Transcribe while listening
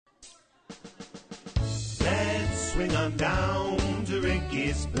swing on down to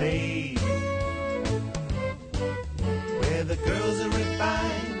Ricky's place, where the girls are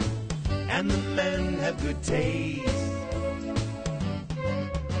refined and the men have good taste.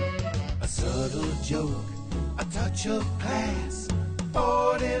 A subtle joke, a touch of class,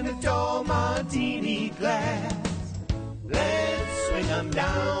 poured in a tall martini glass. Let's swing 'em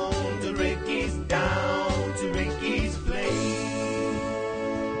down to Ricky's place.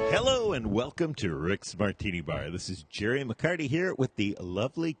 Hello and welcome to Rick's Martini Bar. This is Jerry McCarty here with the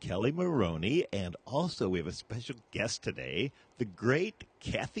lovely Kelly Maroney, and also we have a special guest today, the great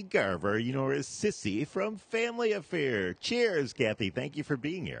Kathy Garver. You know her as Sissy from Family Affair. Cheers, Kathy. Thank you for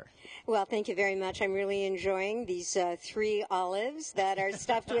being here. Well, thank you very much. I'm really enjoying these 3 olives that are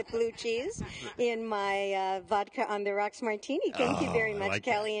stuffed with blue cheese in my vodka on the rocks martini. Thank you very much,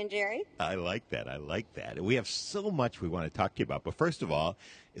 Kelly and Jerry. I like that. And we have so much we want to talk to you about. But first of all,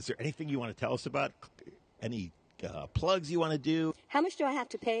 is there anything you want to tell us about? Any plugs you want to do? How much do I have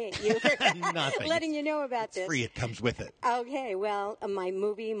to pay you? Nothing. Letting you know about It's this. free. It comes with it. Okay, well, my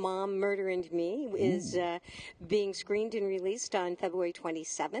movie, Mom, Murder, and Me, is being screened and released on February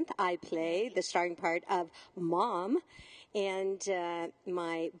 27th. I play the starring part of Mom. And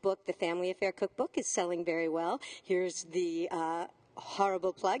my book, The Family Affair Cookbook, is selling very well. Here's the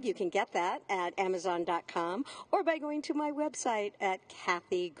horrible plug. You can get that at Amazon.com or by going to my website at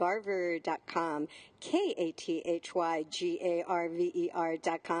KathyGarver.com,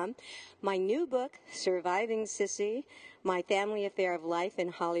 KathyGarver.com. My new book, Surviving Sissy, My Family Affair of Life in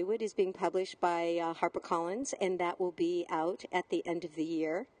Hollywood, is being published by HarperCollins, and that will be out at the end of the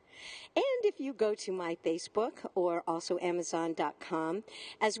year. And if you go to my Facebook or also Amazon.com,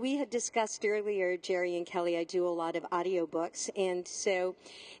 as we had discussed earlier, Jerry and Kelly, I do a lot of audiobooks. And so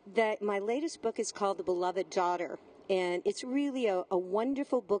my latest book is called The Beloved Daughter. And it's really a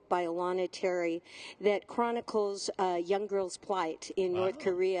wonderful book by Alana Terry that chronicles a young girl's plight in North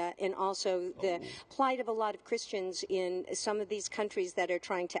Korea, and also the plight of a lot of Christians in some of these countries that are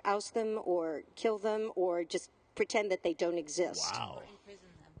trying to oust them or kill them or just pretend that they don't exist. Wow.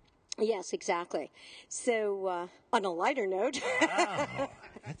 Yes, exactly. So, on a lighter note. Wow.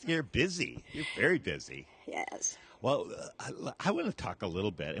 You're busy. You're very busy. Yes. Well, I want to talk a little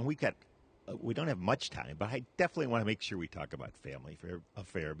bit, and we don't have much time, but I definitely want to make sure we talk about Family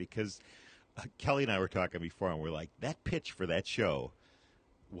Affair because Kelly and I were talking before, and we're like, that pitch for that show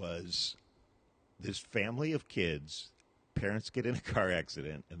was this family of kids, parents get in a car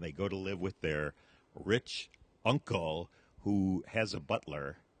accident, and they go to live with their rich uncle who has a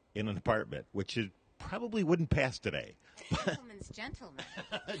butler in an apartment, which probably wouldn't pass today. Gentleman's gentleman.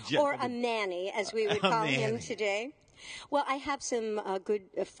 Or a nanny, as we would call him today. Well, I have some good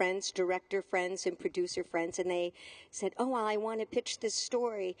friends, director friends and producer friends, and they said, oh, well, I want to pitch this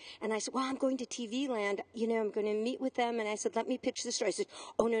story. And I said, well, I'm going to TV Land. I'm going to meet with them. And I said, let me pitch the story. I said,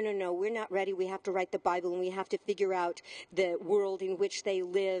 oh, no, we're not ready. We have to write the Bible, and we have to figure out the world in which they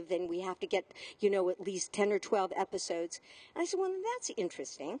live, and we have to get, at least 10 or 12 episodes. And I said, well, that's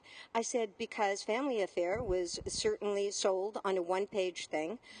interesting. I said, because Family Affair was certainly sold on a one-page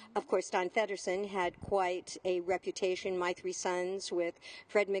thing. Of course, Don Feddersen had quite a reputation, My Three Sons, with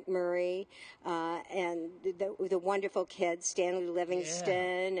Fred McMurray and the wonderful kids, Stanley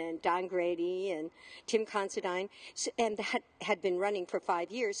Livingston and Don Grady and Tim Considine, and that had been running for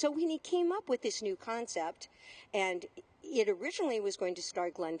 5 years. So when he came up with this new concept, and it originally was going to star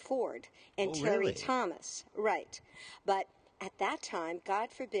Glenn Ford and Terry Thomas, right, but at that time,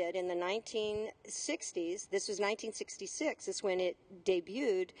 God forbid, in the 1960s, this was 1966, is when it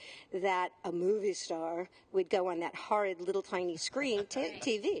debuted, that a movie star would go on that horrid little tiny screen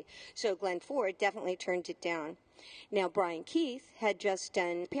TV. So Glenn Ford definitely turned it down. Now, Brian Keith had just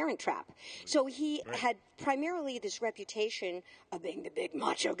done Parent Trap. So he had primarily this reputation of being the big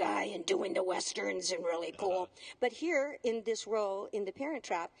macho guy and doing the westerns and really cool. But here, in this role in The Parent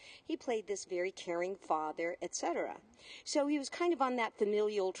Trap, he played this very caring father, etc. So he was kind of on that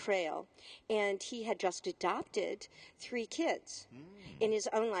familial trail. And he had just adopted 3 kids in his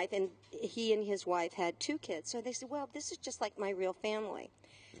own life. And he and his wife had 2 kids. So they said, well, this is just like my real family.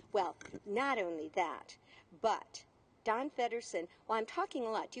 Well, not only that, but Don Feddersen. Well, I'm talking a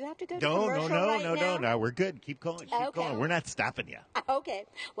lot. Do you have to go to commercial right now? No. We're good. Keep going. Keep going. We're not stopping you. Okay.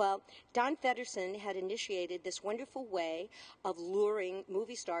 Well, Don Feddersen had initiated this wonderful way of luring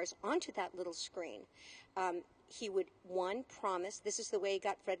movie stars onto that little screen. He would, promise, this is the way he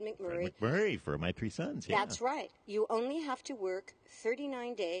got Fred McMurray. Fred McMurray for My Three Sons, yeah. That's right. You only have to work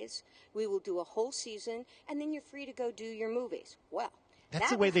 39 days. We will do a whole season, and then you're free to go do your movies. Well, that's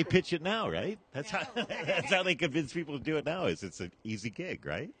the way they pitch it now, right? That's how they convince people to do it now. It's an easy gig,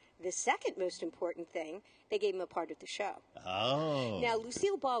 right? the second most important thing, they gave him a part of the show. Oh. Now,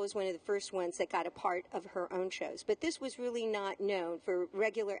 Lucille Ball was one of the first ones that got a part of her own shows, but this was really not known for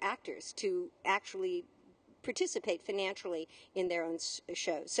regular actors to actually participate financially in their own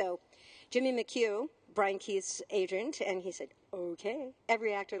shows. So Jimmy McHugh, Brian Keith's agent, and he said, okay,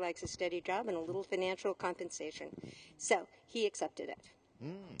 every actor likes a steady job and a little financial compensation. So he accepted it.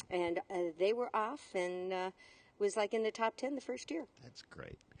 And they were off and was like in the top 10 the first year. That's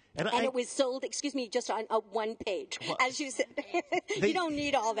great. And it was sold, just on one page. Well, as you said, you don't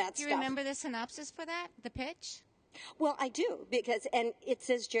need all that stuff. Do you remember the synopsis for that, the pitch? Well, I do, because, and it's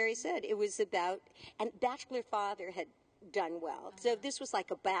as Jerry said, it was about, and Bachelor Father had done well. So this was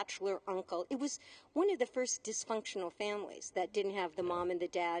like a bachelor uncle. It was one of the first dysfunctional families that didn't have the mom and the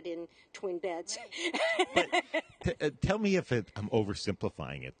dad in twin beds. But tell me if I'm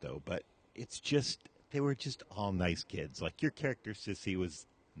oversimplifying it, though, but it's just, they were just all nice kids. Like your character, Sissy, was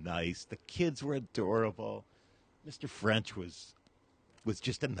nice. The kids were adorable. Mr. French was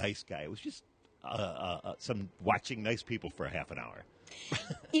just a nice guy. It was just some watching nice people for a half an hour.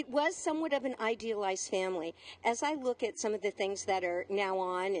 It was somewhat of an idealized family. As I look at some of the things that are now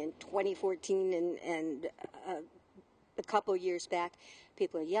on in 2014 and a couple years back,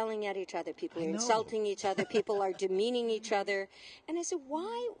 people are yelling at each other, people are insulting each other, people are demeaning each other. And I said,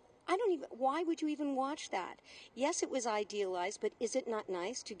 why would you even watch that? Yes, it was idealized, but is it not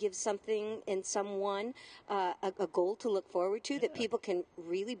nice to give something and someone a goal to look forward to, that people can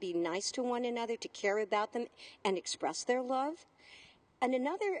really be nice to one another, to care about them, and express their love? And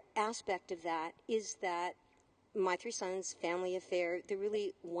another aspect of that is that My Three Sons, Family Affair, the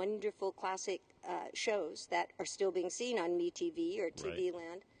really wonderful classic shows that are still being seen on MeTV or TV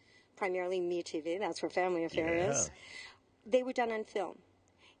Land, primarily MeTV, that's where Family Affair is, they were done on film.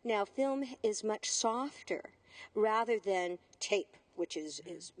 Now, film is much softer rather than tape, which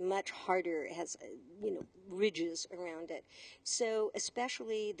is much harder. It has, ridges around it. So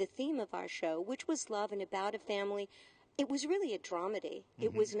especially the theme of our show, which was love and about a family, it was really a dramedy.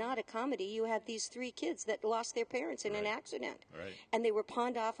 It was not a comedy. You had these three kids that lost their parents in an accident. Right. And they were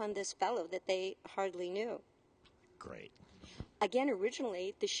pawned off on this fellow that they hardly knew. Great. Again,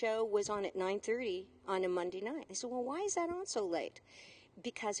 originally, the show was on at 9:30 on a Monday night. I said, well, why is that on so late?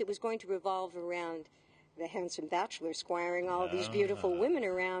 Because it was going to revolve around the handsome bachelor squiring all these beautiful women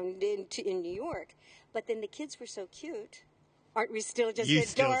around in New York. But then the kids were so cute. Aren't we still just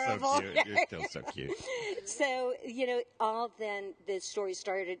adorable? You're still so cute. So, all then the story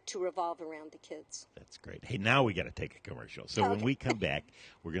started to revolve around the kids. That's great. Hey, now we got to take a commercial. So when we come back,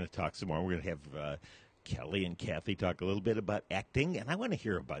 we're going to talk some more. We're going to have Kelly and Kathy talk a little bit about acting, and I want to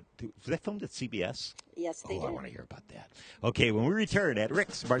hear about, was that filmed at CBS? Yes, they did. I want to hear about that. Okay, when we return at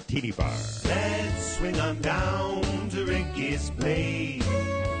Rick's Martini Bar. Let's swing on down to Ricky's place,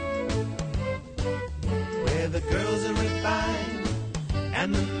 where the girls are refined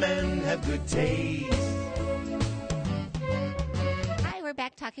and the men have good taste. Hi, we're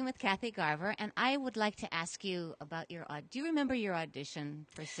back talking with Kathy Garver, and I would like to ask you about do you remember your audition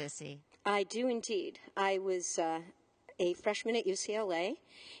for Sissy? I do indeed. I was a freshman at UCLA,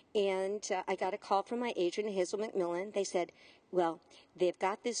 and I got a call from my agent, Hazel McMillan. They said, well, they've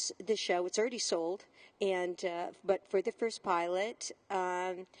got this show. It's already sold, and but for the first pilot,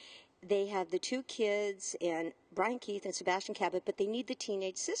 they have the two kids and Brian Keith and Sebastian Cabot, but they need the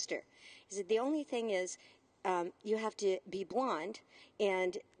teenage sister. He said, the only thing is you have to be blonde,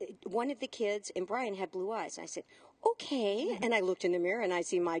 and one of the kids and Brian had blue eyes. And I said, okay. And I looked in the mirror, and I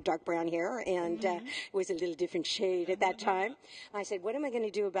see my dark brown hair, and it was a little different shade at that time. I said, what am I going to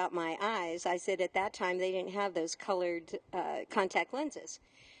do about my eyes? I said, at that time, they didn't have those colored contact lenses.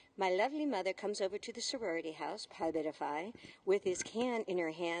 My lovely mother comes over to the sorority house, Pi Beta Phi, with this can in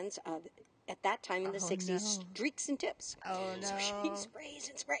her hands of, at that time in the 60s, Streaks and Tips. Oh, no. So she sprays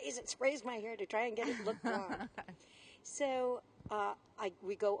and sprays and sprays my hair to try and get it look blonde. So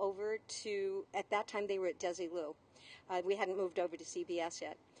we go over to, at that time they were at Desilu. We hadn't moved over to CBS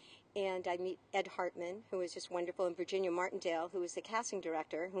yet. And I meet Ed Hartman, who was just wonderful, and Virginia Martindale, who was the casting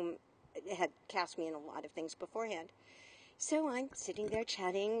director, whom had cast me in a lot of things beforehand. So I'm sitting there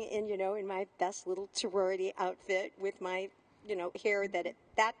chatting in my best little sorority outfit with my, hair that at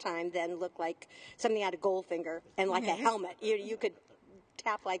that time then looked like something out of Goldfinger and like a helmet. You could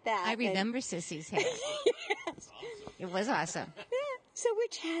tap like that. I remember Sissy's hair. Yes. It was awesome. Yeah. So we're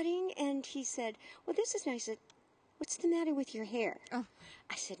chatting, and he said, well, this is nice. I said, what's the matter with your hair? Oh.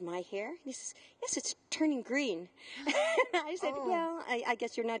 I said, my hair? He says, yes, it's turning green. I said, well, I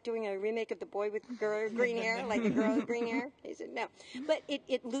guess you're not doing a remake of The Boy with Green Hair, like the girl with green hair? He said, no. But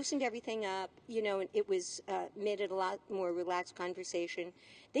it loosened everything up, and it was made it a lot more relaxed conversation.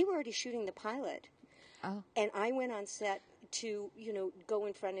 They were already shooting the pilot. Oh. And I went on set to, go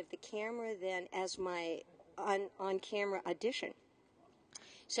in front of the camera then as my on-camera audition.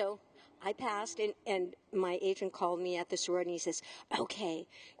 So I passed, and my agent called me at the sorority, and he says, okay,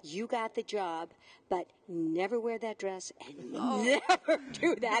 you got the job, but never wear that dress and never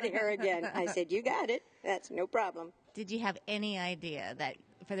do that hair again. I said, you got it. That's no problem. Did you have any idea that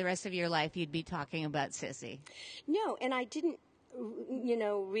for the rest of your life you'd be talking about Sissy? No, and I didn't,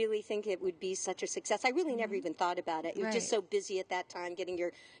 really think it would be such a success. I really never even thought about it. You were just so busy at that time getting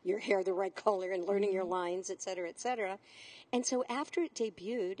your hair the right color and learning your lines, et cetera, et cetera. And so after it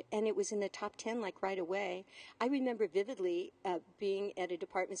debuted, and it was in the top 10 like right away, I remember vividly being at a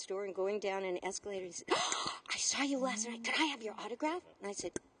department store and going down an escalator and said, oh, I saw you last night. Could I have your autograph? And I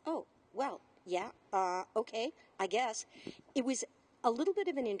said, oh, well, yeah, okay, I guess. It was a little bit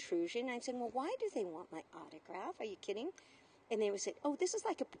of an intrusion. I said, well, why do they want my autograph? Are you kidding? And they would say, oh, this is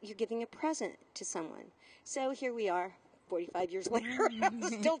like you're giving a present to someone. So here we are, 45 years later, I'm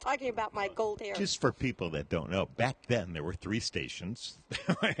still talking about my gold hair. Just for people that don't know, back then there were 3 stations,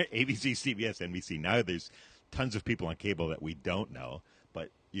 ABC, CBS, NBC. Now there's tons of people on cable that we don't know, but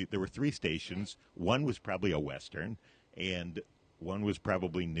there were 3 stations. One was probably a Western, and one was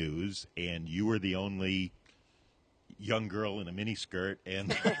probably news, and you were the only young girl in a mini skirt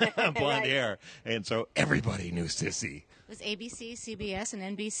and blonde hair, and so everybody knew Sissy. It was ABC, CBS,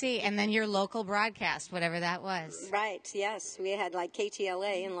 and NBC, and then your local broadcast, whatever that was. Right, yes. We had like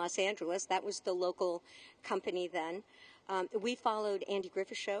KTLA in Los Angeles. That was the local company then. We followed Andy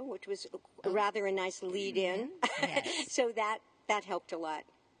Griffith's show, which was rather a nice lead-in. Yes. So that helped a lot.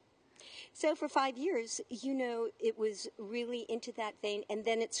 So for 5 years, it was really into that vein, and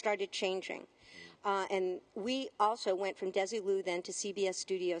then it started changing. And we also went from Desilu then to CBS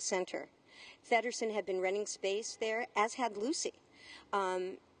Studio Center. Feddersen had been renting space there, as had Lucy.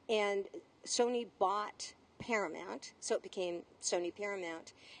 And Sony bought Paramount, so it became Sony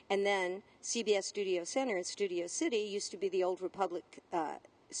Paramount. And then CBS Studio Center in Studio City used to be the old Republic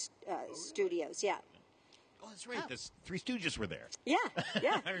studios, yeah. Oh, that's right. The 3 Stooges were there. Yeah.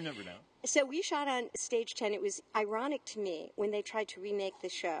 I remember now. So we shot on Stage 10. It was ironic to me when they tried to remake the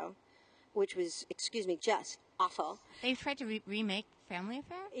show, which was, just awful. They tried to remake Family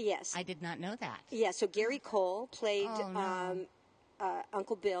Affair? Yes. I did not know that. Yeah, so Gary Cole played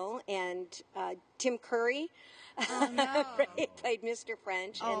Uncle Bill, and Tim Curry played Mr.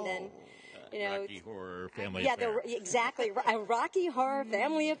 French, and then Rocky Horror Family Affair. Exactly. A Rocky Horror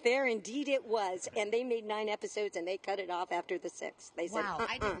Family Affair, indeed it was. And they made 9 episodes, and they cut it off after the 6th. They said,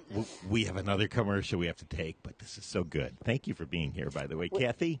 I didn't. We have another commercial we have to take, but this is so good. Thank you for being here, by the way,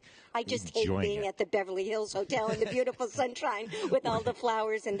 Kathy. I just hate being at the Beverly Hills Hotel in the beautiful sunshine with all the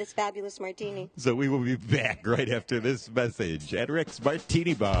flowers and this fabulous martini. So we will be back right after this message at Rick's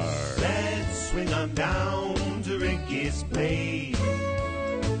Martini Bar. Let's swing on down to Ricky's place,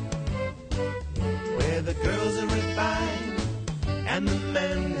 where the girls are refined and the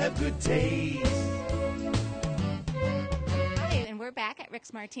men have good taste. Hi, and we're back at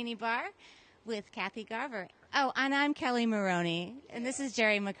Rick's Martini Bar with Kathy Garver. Oh, and I'm Kelly Maroney, and this is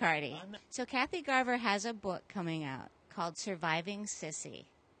Jerry McCarty. So Kathy Garver has a book coming out called Surviving Sissy.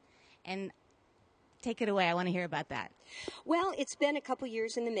 And take it away. I want to hear about that. Well, it's been a couple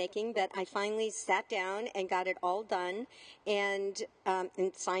years in the making, but I finally sat down and got it all done, and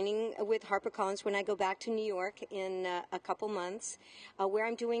signing with HarperCollins when I go back to New York in a couple months, where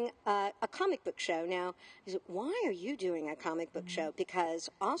I'm doing a comic book show. Now, why are you doing a comic book show? Because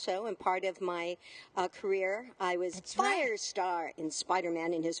also, in part of my career, I was Firestar in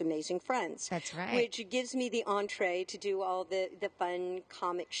Spider-Man and His Amazing Friends. That's right. Which gives me the entree to do all the fun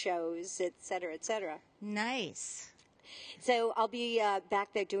comic shows, et cetera, et cetera. Nice. So I'll be back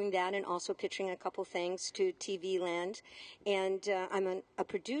there doing that and also pitching a couple things to TV Land. And I'm a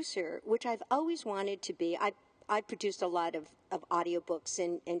producer, which I've always wanted to be. I've produced a lot of audiobooks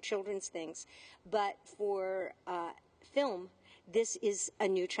and children's things. But for film, this is a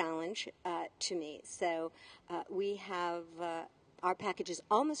new challenge to me. So we have our package is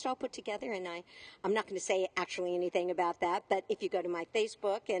almost all put together, and I'm not going to say actually anything about that, but if you go to my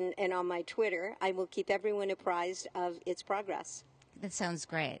Facebook and on my Twitter, I will keep everyone apprised of its progress. That sounds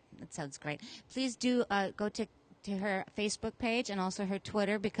great. Please do go to her Facebook page and also her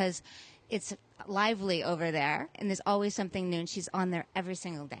Twitter, because it's lively over there, and there's always something new, and she's on there every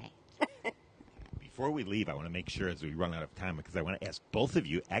single day. before we leave, I want to make sure as we run out of time, because I want to ask both of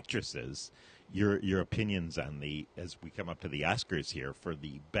you actresses your opinions on as we come up to the Oscars here for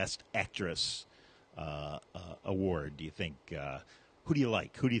the Best Actress award. Do you think, who do you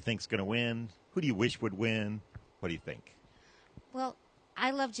like? Who do you think's going to win? Who do you wish would win? What do you think? Well, I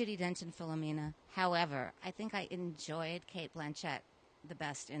love Judi Dench and Philomena. However, I think I enjoyed Cate Blanchett the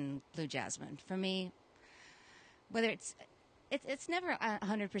best in Blue Jasmine. For me, whether it's never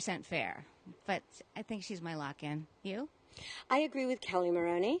 100% fair, but I think she's my lock-in. You? I agree with Kelly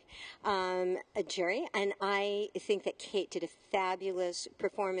Maroney, Jerry, and I think that Kate did a fabulous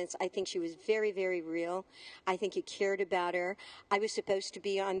performance. I think she was very, very real. I think you cared about her. I was supposed to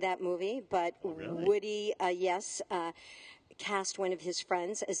be on that movie, but really? Woody, cast one of his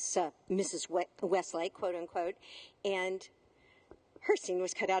friends as Mrs. Westlake, quote unquote, and her scene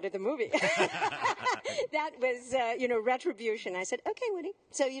was cut out of the movie. That was, retribution. I said, okay, Woody,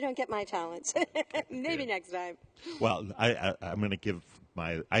 so you don't get my talents. Maybe next time. Well, I'm going to give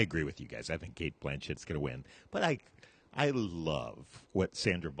I agree with you guys. I think Cate Blanchett's going to win. But I love what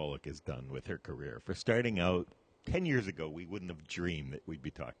Sandra Bullock has done with her career. For starting out 10 years ago, we wouldn't have dreamed that we'd be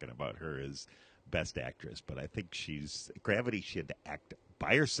talking about her as Best Actress. But I think Gravity, she had to act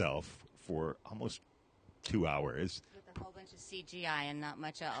by herself for almost 2 hours. A whole bunch of CGI and not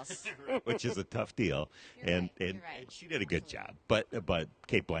much else. Which is a tough deal. You're and right. she did a good job. But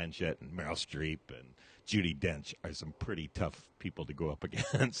Cate Blanchett and Meryl Streep and Judi Dench are some pretty tough people to go up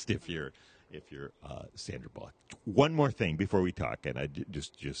against if you're Sandra Bullock. One more thing before we talk, and I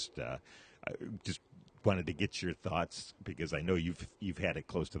just wanted to get your thoughts, because I know you've had it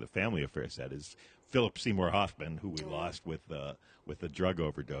close to the family affair. That is Philip Seymour Hoffman, who we lost with a drug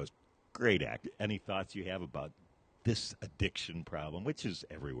overdose. Great actor. Any thoughts you have about this addiction problem, which is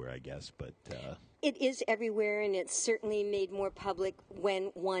everywhere, I guess, but it is everywhere, and it's certainly made more public when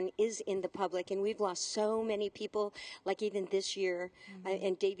one is in the public. And we've lost so many people, like even this year.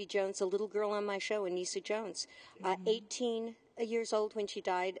 And Davy Jones, a little girl on my show, Anissa Jones, 18 years old when she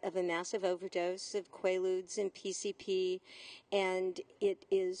died of a massive overdose of Quaaludes and PCP. And it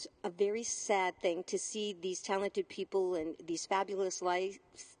is a very sad thing to see these talented people and these fabulous lives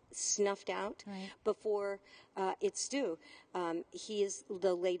snuffed out before it's due. He is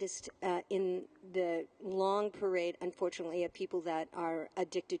the latest in the long parade, unfortunately, of people that are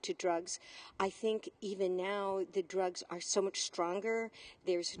addicted to drugs. I think even now the drugs are so much stronger.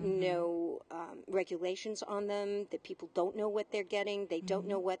 There's no regulations on them. The people don't know what they're getting. They don't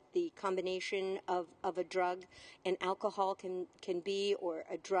know what the combination of a drug and alcohol can be, or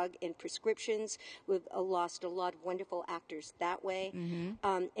a drug and prescriptions. We've lost a lot of wonderful actors that way.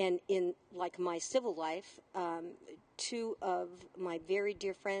 And in like my civil life, two of my very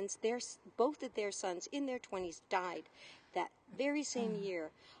dear friends, both of their sons in their 20s died that very same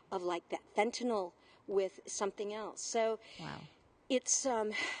year of like that fentanyl with something else. So it's,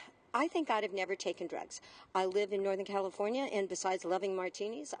 I think I'd have never taken drugs. I live in Northern California, and besides loving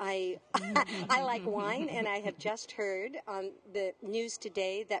martinis, I like wine, and I have just heard on the news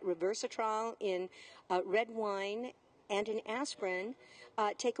today that resveratrol in red wine and an aspirin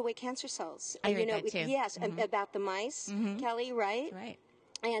take away cancer cells. I heard that too. Yes, about the mice, Kelly, right? Right.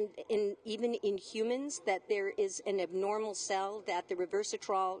 And even in humans, that there is an abnormal cell that the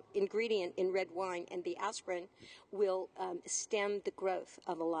resveratrol ingredient in red wine and the aspirin will stem the growth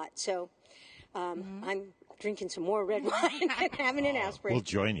of a lot. So I'm drinking some more red wine and having an aspirin. We'll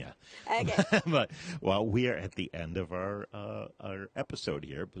join you. Okay. But we are at the end of our episode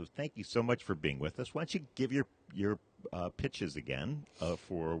here. But thank you so much for being with us. Why don't you give your pitches again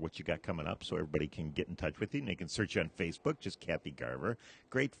for what you got coming up, so everybody can get in touch with you, and they can search you on Facebook, just Kathy Garver.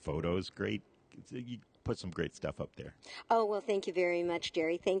 Great photos, you put some great stuff up there. Oh, well, thank you very much,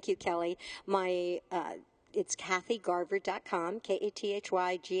 Jerry. Thank you, Kelly. It's KathyGarver.com,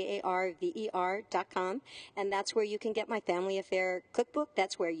 KathyGarver.com, and that's where you can get my Family Affair cookbook.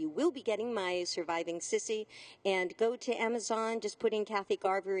 That's where you will be getting my Surviving Sissy. And go to Amazon, just put in Kathy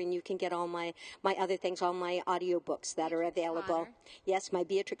Garver, and you can get all my other things, all my audiobooks that are available. Yes, my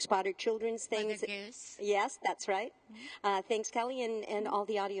Beatrix Potter children's things. Mother Goose. Yes, that's right. Thanks, Kelly, and all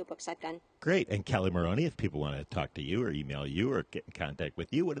the audiobooks I've done. Great. And Kelly Maroney, if people want to talk to you or email you or get in contact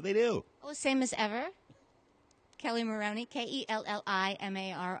with you, what do they do? Oh, same as ever. Kelly Maroney,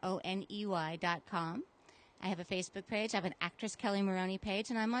 KelliMaroney.com. I have a Facebook page. I have an Actress Kelly Maroney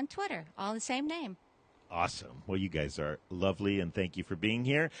page, and I'm on Twitter, all the same name. Awesome. Well, you guys are lovely, and thank you for being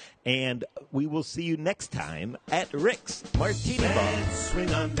here. And we will see you next time at Rick's Martini Bar. Let's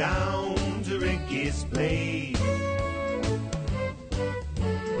swing on down to Ricky's place,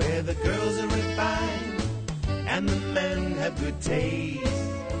 where the girls are refined and the men have good taste.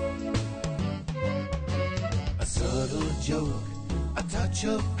 subtle joke, a touch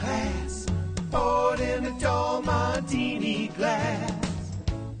of class, poured in a tall martini glass.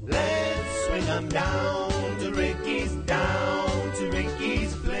 Let's swing 'em down to Ricky's Down.